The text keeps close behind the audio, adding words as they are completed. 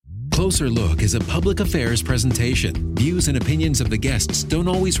Closer Look is a public affairs presentation. Views and opinions of the guests don't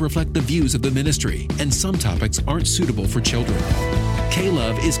always reflect the views of the ministry, and some topics aren't suitable for children.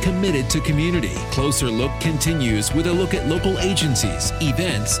 K-Love is committed to community. Closer Look continues with a look at local agencies,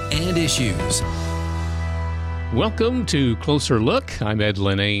 events, and issues. Welcome to Closer Look. I'm Ed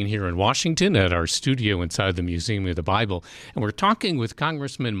Lenane here in Washington at our studio inside the Museum of the Bible. And we're talking with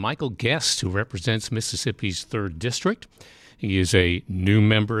Congressman Michael Guest, who represents Mississippi's 3rd District. He is a new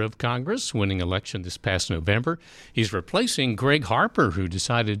member of Congress, winning election this past November. He's replacing Greg Harper, who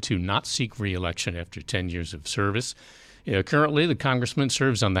decided to not seek re-election after 10 years of service. Currently, the congressman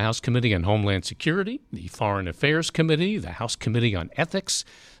serves on the House Committee on Homeland Security, the Foreign Affairs Committee, the House Committee on Ethics.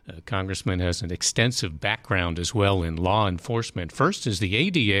 The congressman has an extensive background as well in law enforcement, first as the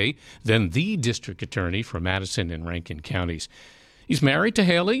ADA, then the district attorney for Madison and Rankin Counties. He's married to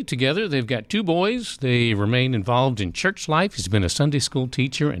Haley. Together, they've got 2 boys. They remain involved in church life. He's been a Sunday school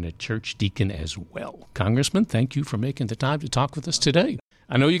teacher and a church deacon as well. Congressman, thank you for making the time to talk with us today.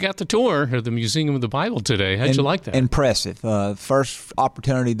 I know you got the tour of the Museum of the Bible today. How'd you like that? Impressive. First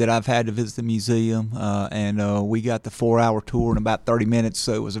opportunity that I've had to visit the museum, and we got the 4-hour tour in about 30 minutes,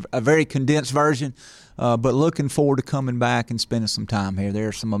 so it was a very condensed version. But looking forward to coming back and spending some time here. There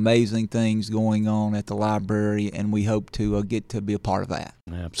are some amazing things going on at the library, and we hope to get to be a part of that.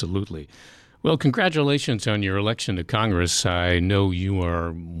 Absolutely. Well, congratulations on your election to Congress. I know you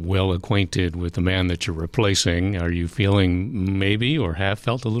are well acquainted with the man that you're replacing. Are you feeling maybe or have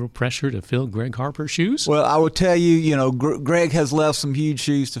felt a little pressure to fill Greg Harper's shoes? Well, I will tell you, Greg has left some huge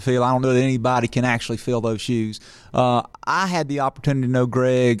shoes to fill. I don't know that anybody can actually fill those shoes. I had the opportunity to know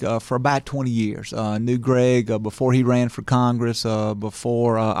Greg for about 20 years. Knew Greg before he ran for Congress,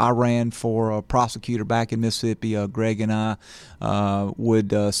 before I ran for prosecutor back in Mississippi. Greg and I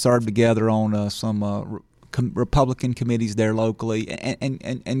would serve together on some Republican committees there locally,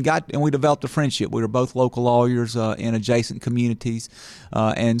 and we developed a friendship. We were both local lawyers in adjacent communities,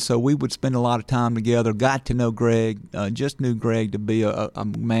 and so we would spend a lot of time together. Got to know Greg, just knew Greg to be a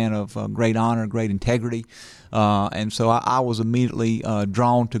man of great honor, great integrity. And so I was immediately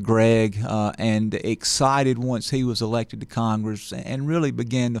drawn to Greg and excited once he was elected to Congress, and really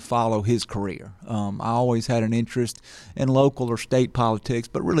began to follow his career. I always had an interest in local or state politics,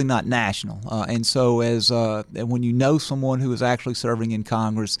 but really not national. And so when you know someone who is actually serving in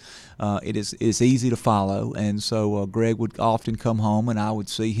Congress, it's easy to follow. And so Greg would often come home, and I would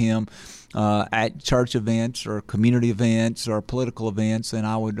see him at church events or community events or political events, and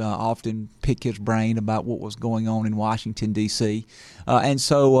I would often pick his brain about what was going on in Washington, D.C. And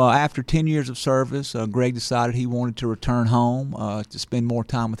so after 10 years of service, Greg decided he wanted to return home to spend more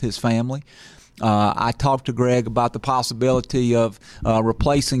time with his family. I talked to Greg about the possibility of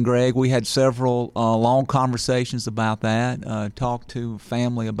replacing Greg. We had several long conversations about that, talked to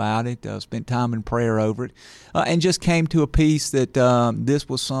family about it, spent time in prayer over it, and just came to a peace that this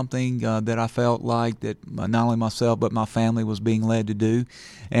was something that I felt like that not only myself but my family was being led to do.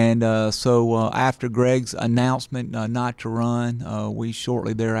 And so after Greg's announcement not to run, we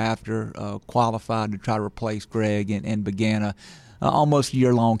shortly thereafter qualified to try to replace Greg and began a almost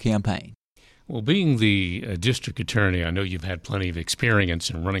year-long campaign. Well, being the district attorney, I know you've had plenty of experience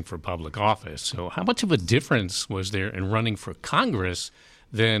in running for public office. So how much of a difference was there in running for Congress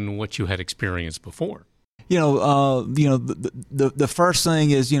than what you had experienced before? The first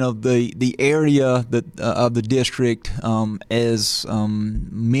thing is, the area that of the district is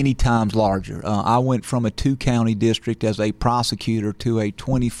many times larger. I went from a 2-county district as a prosecutor to a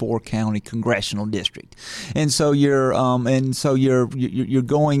 24-county congressional district, and so you're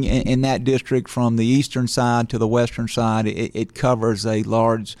going in that district from the eastern side to the western side. It covers a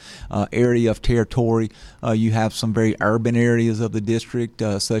large area of territory. You have some very urban areas of the district,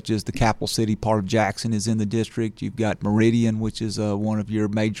 such as the capital city part of Jackson is in the district. You've got Meridian, which is one of your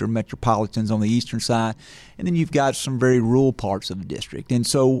major metropolitans on the eastern side, and then you've got some very rural parts of the district. And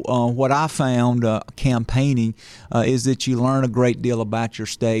so what I found campaigning is that you learn a great deal about your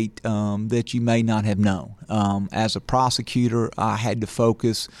state that you may not have known. As a prosecutor, I had to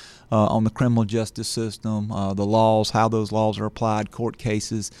focus on the criminal justice system, the laws, how those laws are applied, court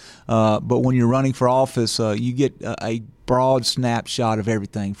cases. But when you're running for office, you get a broad snapshot of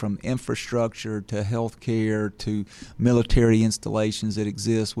everything from infrastructure to health care to military installations that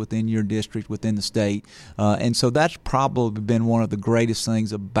exist within your district, within the state. And so that's probably been one of the greatest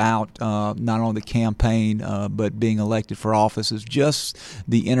things about not only the campaign but being elected for office is just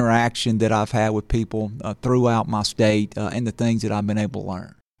the interaction that I've had with people throughout my state and the things that I've been able to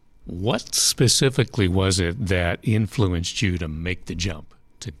learn. What specifically was it that influenced you to make the jump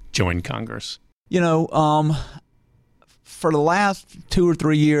to join Congress? For the last 2 or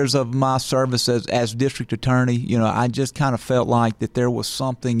 3 years of my service as district attorney, I just kind of felt like that there was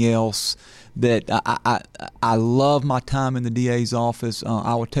something else. That I love my time in the DA's office.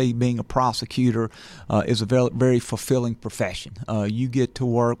 I will tell you, being a prosecutor is a very, very fulfilling profession. You get to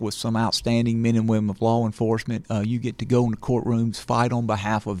work with some outstanding men and women of law enforcement. You get to go into courtrooms, fight on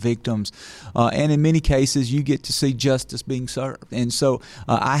behalf of victims, and in many cases, you get to see justice being served. And so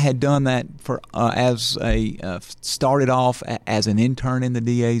I had done that started off as an intern in the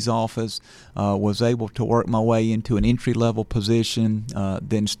DA's office, was able to work my way into an entry-level position,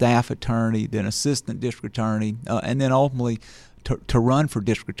 then staff attorney, then assistant district attorney, and then ultimately to run for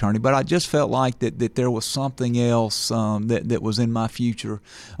district attorney. But I just felt like that there was something else that was in my future.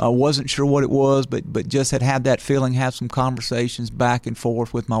 Wasn't sure what it was, but just had that feeling, had some conversations back and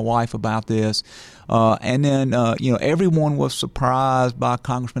forth with my wife about this. And then, everyone was surprised by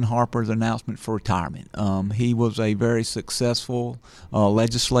Congressman Harper's announcement for retirement. He was a very successful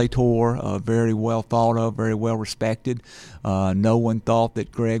legislator, very well thought of, very well respected. No one thought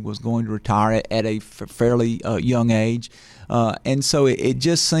that Greg was going to retire at a fairly young age. And so it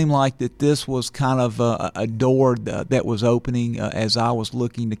just seemed like that this was kind of a door that was opening as I was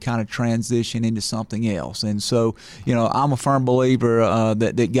looking to kind of transition into something else. And so, I'm a firm believer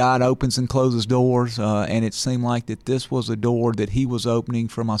that God opens and closes doors, and it seemed like that this was a door that He was opening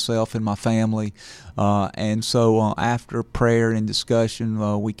for myself and my family. And so after prayer and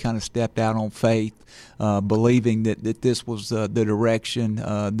discussion, we kind of stepped out on faith, believing that this was the direction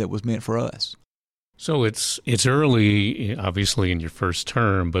that was meant for us. So it's early, obviously, in your first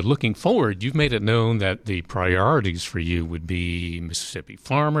term, but looking forward, you've made it known that the priorities for you would be Mississippi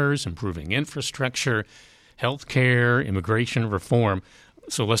farmers, improving infrastructure, health care, immigration reform.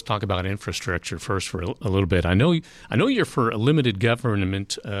 So let's talk about infrastructure first for a little bit. I know you're for a limited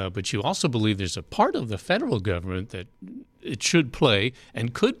government, but you also believe there's a part of the federal government that it should play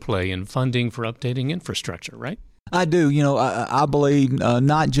and could play in funding for updating infrastructure, right? I do. I believe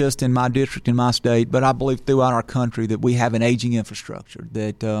not just in my district, in my state, but I believe throughout our country that we have an aging infrastructure,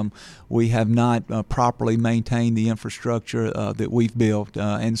 that we have not properly maintained the infrastructure that we've built.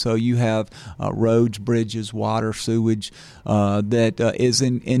 And so you have roads, bridges, water, sewage that is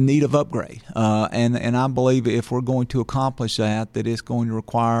in need of upgrade. And I believe if we're going to accomplish that it's going to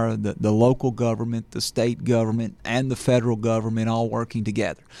require the local government, the state government, and the federal government all working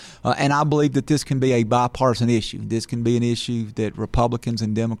together. And I believe that this can be a bipartisan issue. This can be an issue that Republicans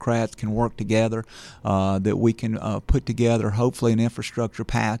and Democrats can work together, that we can put together, hopefully, an infrastructure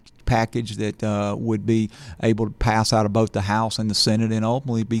package that would be able to pass out of both the House and the Senate and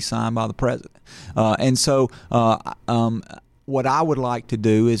ultimately be signed by the President. And so what I would like to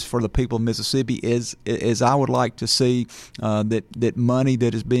do is for the people of Mississippi is I would like to see that money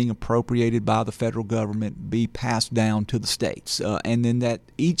that is being appropriated by the federal government be passed down to the states, and then that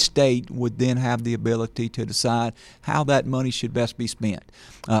each state would then have the ability to decide how that money should best be spent.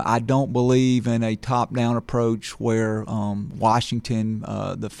 I don't believe in a top-down approach where Washington,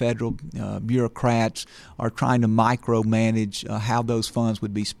 the federal bureaucrats, are trying to micromanage how those funds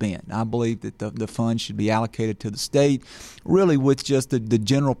would be spent. I believe that the funds should be allocated to the state, really with just the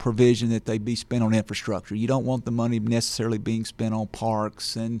general provision that they be spent on infrastructure. You don't want the money necessarily being spent on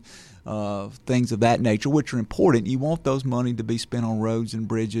parks and things of that nature, which are important. You want those money to be spent on roads and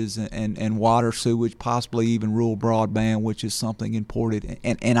bridges and water, sewage, possibly even rural broadband, which is something important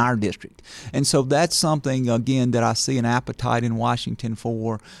in our district. And so that's something, again, that I see an appetite in Washington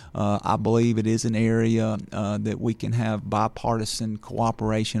for. I believe it is an area that we can have bipartisan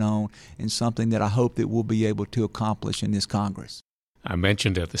cooperation on, and something that I hope that we'll be able to accomplish in this Congress. I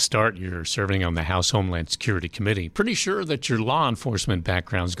mentioned at the start you're serving on the House Homeland Security Committee. Pretty sure that your law enforcement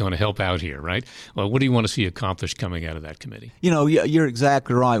background is going to help out here, right? Well, what do you want to see accomplished coming out of that committee? You're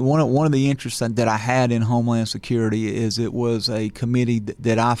exactly right. One of the interests that I had in Homeland Security is it was a committee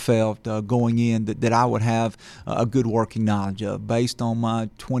that I felt going in that I would have a good working knowledge of. Based on my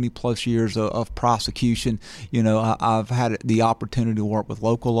 20-plus years of prosecution, I've had the opportunity to work with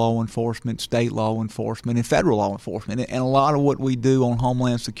local law enforcement, state law enforcement, and federal law enforcement. And a lot of what we do on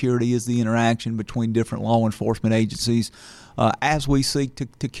Homeland Security is the interaction between different law enforcement agencies as we seek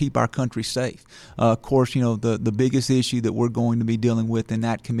to keep our country safe. Of course, the biggest issue that we're going to be dealing with in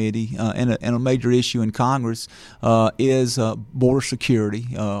that committee and a major issue in Congress is border security.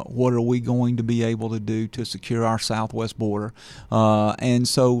 What are we going to be able to do to secure our southwest border? And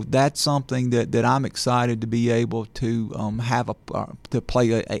so that's something that I'm excited to be able to to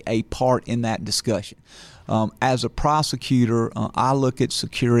play a part in that discussion. As a prosecutor, I look at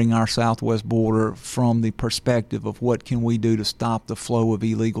securing our southwest border from the perspective of what can we do do to stop the flow of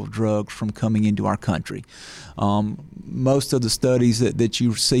illegal drugs from coming into our country. Most of the studies that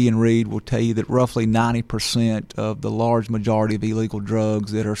you see and read will tell you that roughly 90% of the large majority of illegal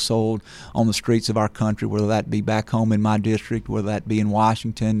drugs that are sold on the streets of our country, whether that be back home in my district, whether that be in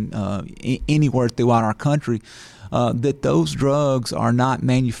Washington, anywhere throughout our country, that those drugs are not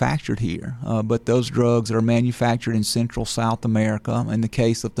manufactured here, but those drugs are manufactured in Central South America. In the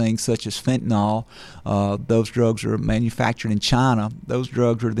case of things such as fentanyl, those drugs are manufactured in China. Those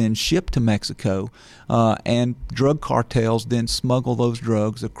drugs are then shipped to Mexico, and drug cartels then smuggle those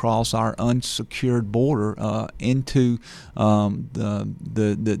drugs across our unsecured border into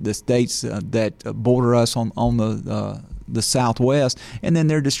the states that border us on the Southwest, and then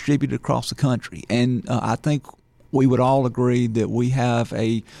they're distributed across the country. And I think we would all agree that we have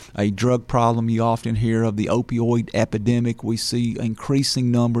a drug problem. You often hear of the opioid epidemic. We see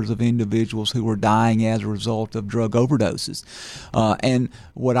increasing numbers of individuals who are dying as a result of drug overdoses. And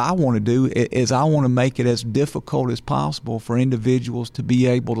what I want to do is I want to make it as difficult as possible for individuals to be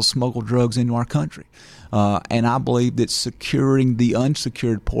able to smuggle drugs into our country. And I believe that securing the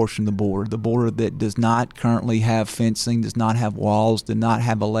unsecured portion of the border that does not currently have fencing, does not have walls, does not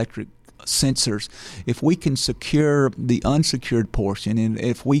have electric sensors, if we can secure the unsecured portion, and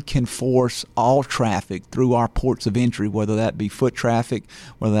if we can force all traffic through our ports of entry, whether that be foot traffic,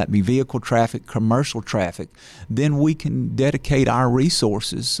 whether that be vehicle traffic, commercial traffic, then we can dedicate our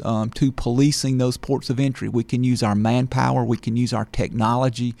resources to policing those ports of entry. We can use our manpower, we can use our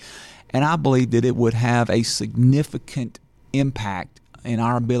technology, and I believe that it would have a significant impact in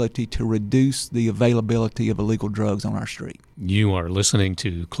our ability to reduce the availability of illegal drugs on our street. You are listening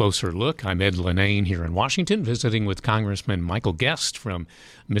to Closer Look. I'm Ed Lenane here in Washington, visiting with Congressman Michael Guest from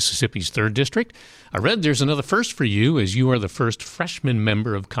Mississippi's 3rd District. I read there's another first for you, as you are the first freshman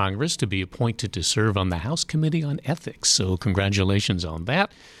member of Congress to be appointed to serve on the House Committee on Ethics. So congratulations on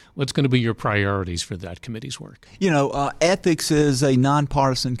that. What's going to be your priorities for that committee's work? Ethics is a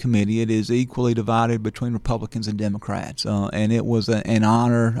nonpartisan committee. It is equally divided between Republicans and Democrats. And it was an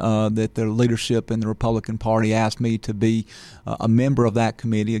honor that the leadership in the Republican Party asked me to be a member of that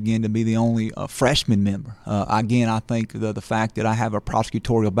committee, again, to be the only freshman member. Again, I think the fact that I have a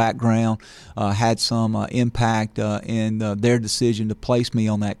prosecutorial background had some impact in their decision to place me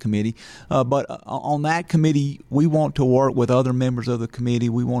on that committee. But on that committee, we want to work with other members of the committee.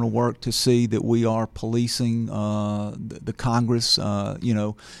 We want to work to see that we are policing the Congress. My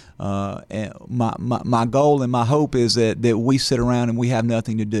goal and my hope is that we sit around and we have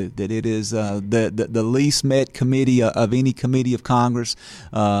nothing to do, that it is the least met committee of any committee of Congress,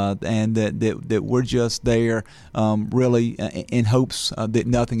 and that we're just there really in hopes that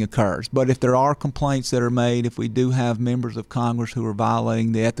nothing occurs. But if there are complaints that are made, if we do have members of Congress who are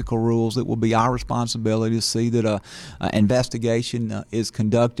violating the ethical rules, it will be our responsibility to see that an investigation is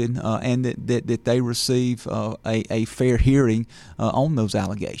conducted and that they receive a fair hearing on those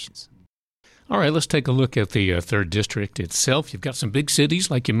allegations. All right, let's take a look at the 3rd District itself. You've got some big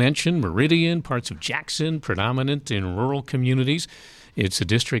cities, like you mentioned, Meridian, parts of Jackson, predominant in rural communities. It's a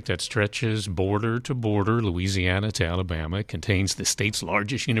district that stretches border to border, Louisiana to Alabama. It contains the state's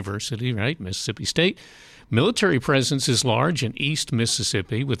largest university, right, Mississippi State. Military presence is large in East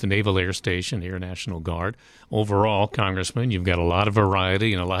Mississippi with the Naval Air Station, Air National Guard. Overall, Congressman, you've got a lot of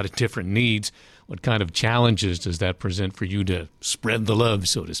variety and a lot of different needs. What kind of challenges does that present for you to spread the love,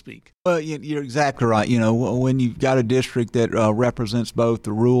 so to speak? Well, you're exactly right. When you've got a district that represents both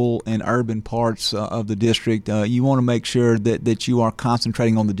the rural and urban parts of the district, you want to make sure that you are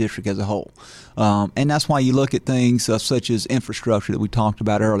concentrating on the district as a whole. And that's why you look at things such as infrastructure that we talked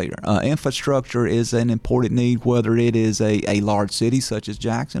about earlier. Infrastructure is an important need, whether it is a large city such as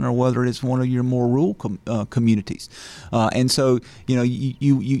Jackson or whether it's one of your more rural communities. And so,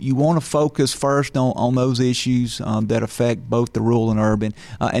 you want to focus first on those issues that affect both the rural and urban,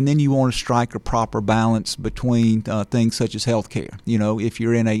 and then you want to strike a proper balance between things such as health care. If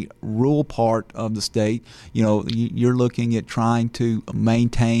you're in a rural part of the state, you're looking at trying to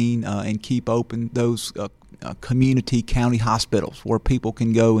maintain and keep open those community county hospitals where people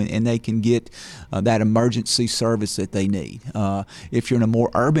can go and they can get that emergency service that they need. If you're in a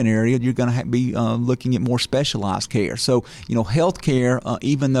more urban area, you're going to be looking at more specialized care. So, health care,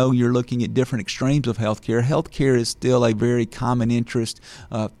 even though you're looking at different extremes of health care is still a very common interest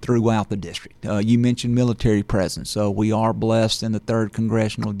throughout the district. You mentioned military presence. So we are blessed in the 3rd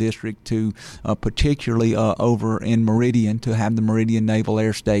Congressional District to, particularly over in Meridian, to have the Meridian Naval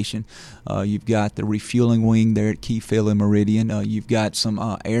Air Station. You've got the refueling wing there at Keyfield and Meridian. You've got some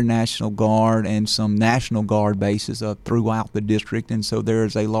Air National Guard and some National Guard bases throughout the district, and so there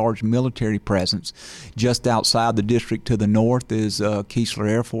is a large military presence. Just outside the district to the north is Keesler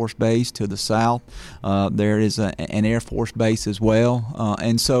Air Force Base. To the south, there is an Air Force Base as well.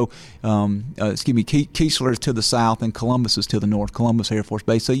 Keesler is to the south and Columbus is to the north, Columbus Air Force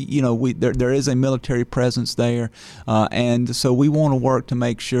Base. So, there is a military presence there, and so we want to work to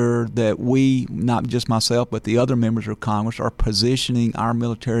make sure that we, not just myself, but the other members of Congress, are positioning our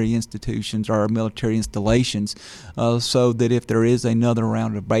military institutions, our military installations, so that if there is another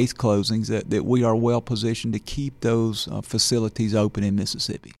round of base closings, that we are well positioned to keep those facilities open in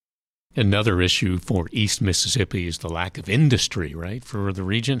Mississippi. Another issue for East Mississippi is the lack of industry, right, for the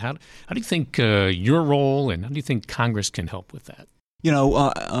region. How do you think your role, and how do you think Congress can help with that?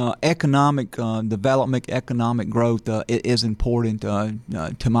 Economic development, economic growth is important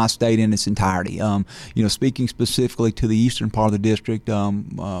to my state in its entirety. Speaking specifically to the eastern part of the district,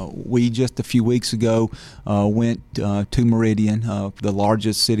 we just a few weeks ago went to Meridian, the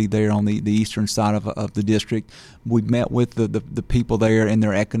largest city there on the eastern side of the district. We met with the people there in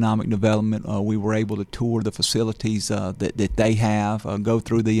their economic development. We were able to tour the facilities that they have, go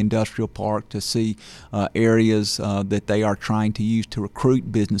through the industrial park to see areas that they are trying to use to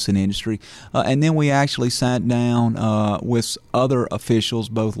recruit business and industry. And then we actually sat down with other officials,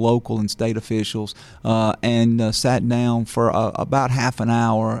 both local and state officials, and sat down for about half an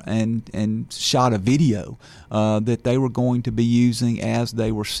hour and shot a video that they were going to be using as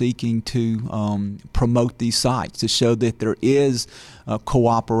they were seeking to promote these sites, to show that there is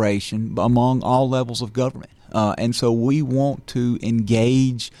cooperation among all levels of government. And so we want to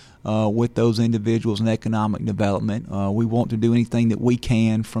engage with those individuals in economic development. We want to do anything that we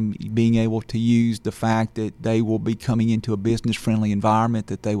can, from being able to use the fact that they will be coming into a business-friendly environment,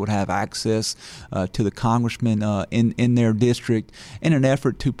 that they would have access to the congressman in their district, in an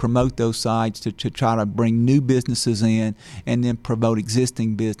effort to promote those sites, to try to bring new businesses in, and then promote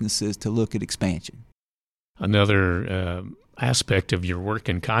existing businesses to look at expansion. Another aspect of your work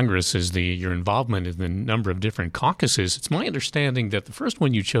in Congress is your involvement in the number of different caucuses. It's my understanding that the first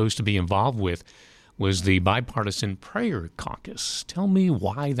one you chose to be involved with was the Bipartisan Prayer Caucus. Tell me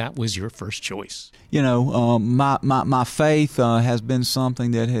why that was your first choice. My faith has been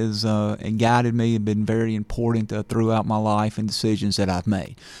something that has guided me and been very important throughout my life and decisions that I've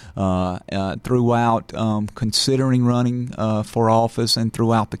made. Throughout considering running for office and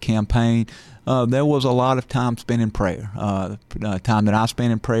throughout the campaign, there was a lot of time spent in prayer, time that I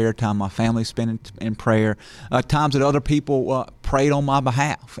spent in prayer, time my family spent in prayer, times that other people prayed on my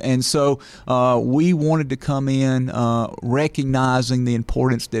behalf. And so we wanted to come in recognizing the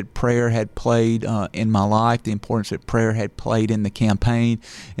importance that prayer had played in my life, the importance that prayer had played in the campaign.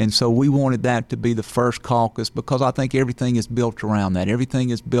 And so we wanted that to be the first caucus, because I think everything is built around that. Everything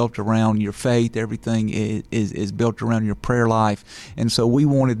is built around your faith. Everything is built around your prayer life. And so we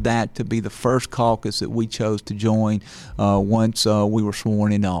wanted that to be the first caucus that we chose to join once we were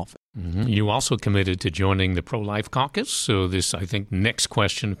sworn into office. Mm-hmm. You also committed to joining the Pro-Life Caucus, so this, I think, next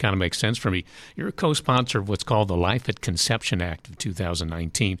question kind of makes sense for me. You're a co-sponsor of what's called the Life at Conception Act of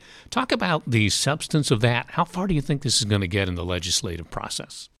 2019. Talk about the substance of that. How far do you think this is going to get in the legislative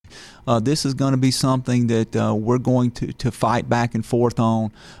process? This is going to be something that we're going to fight back and forth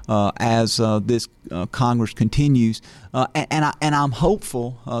on as this Congress continues, and I'm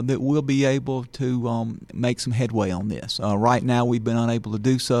hopeful that we'll be able to make some headway on this. Right now, we've been unable to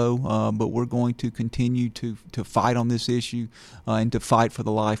do so, but we're going to continue to fight on this issue and to fight for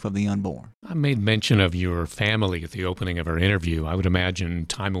the life of the unborn. I made mention of your family at the opening of our interview. I would imagine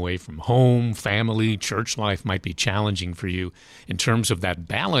time away from home, family, church life might be challenging for you in terms of that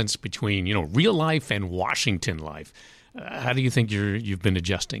balance between, real life and Washington life. How do you think you've been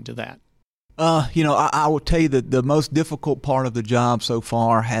adjusting to that? I will tell you that the most difficult part of the job so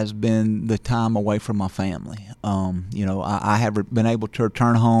far has been the time away from my family. I have been able to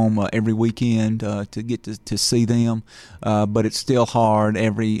return home every weekend to get to see them, but it's still hard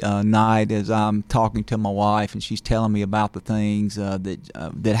every night as I'm talking to my wife and she's telling me about the things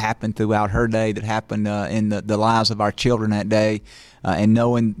that happened throughout her day, that happened in the lives of our children that day. And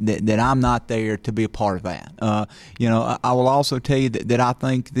knowing that I'm not there to be a part of that. I will also tell you that I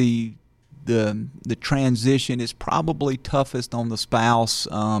think the the transition is probably toughest on the spouse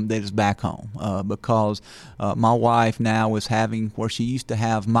that is back home because my wife now is having, where she used to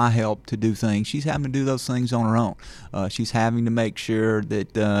have my help to do things, she's having to do those things on her own. She's having to make sure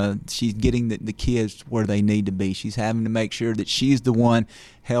that she's getting the kids where they need to be. She's having to make sure that she's the one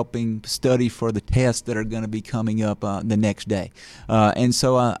helping study for the tests that are going to be coming up the next day. And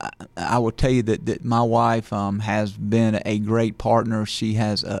so I will tell you that my wife has been a great partner. She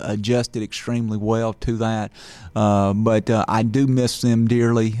has adjusted extremely well to that. But I do miss them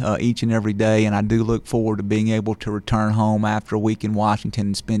dearly each and every day, and I do look forward to being able to return home after a week in Washington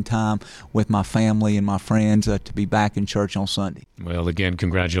and spend time with my family and my friends to be back in church on Sunday. Well, again,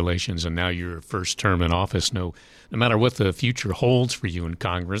 congratulations, and now your first term in office. No matter what the future holds for you in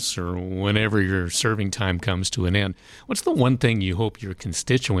Congress or whenever your serving time comes to an end, what's the one thing you hope your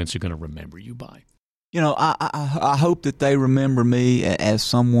constituents are going to remember you by? I hope that they remember me as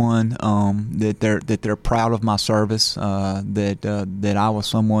someone that they're proud of my service. That I was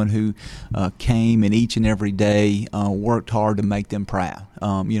someone who came and each and every day worked hard to make them proud.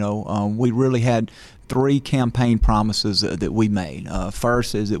 We really had 3 campaign promises that we made.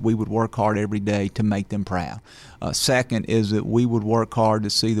 First is that we would work hard every day to make them proud. Second is that we would work hard to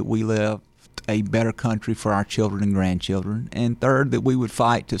see that we live a better country for our children and grandchildren. And third, that we would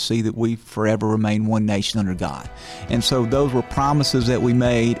fight to see that we forever remain one nation under God. And so those were promises that we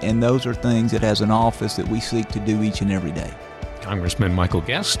made, and those are things that as an office that we seek to do each and every day. Congressman Michael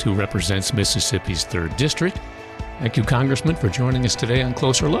Guest, who represents Mississippi's 3rd District. Thank you, Congressman, for joining us today on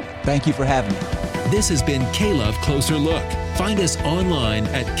Closer Look. Thank you for having me. This has been K-Love Closer Look. Find us online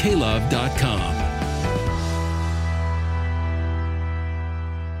at klove.com.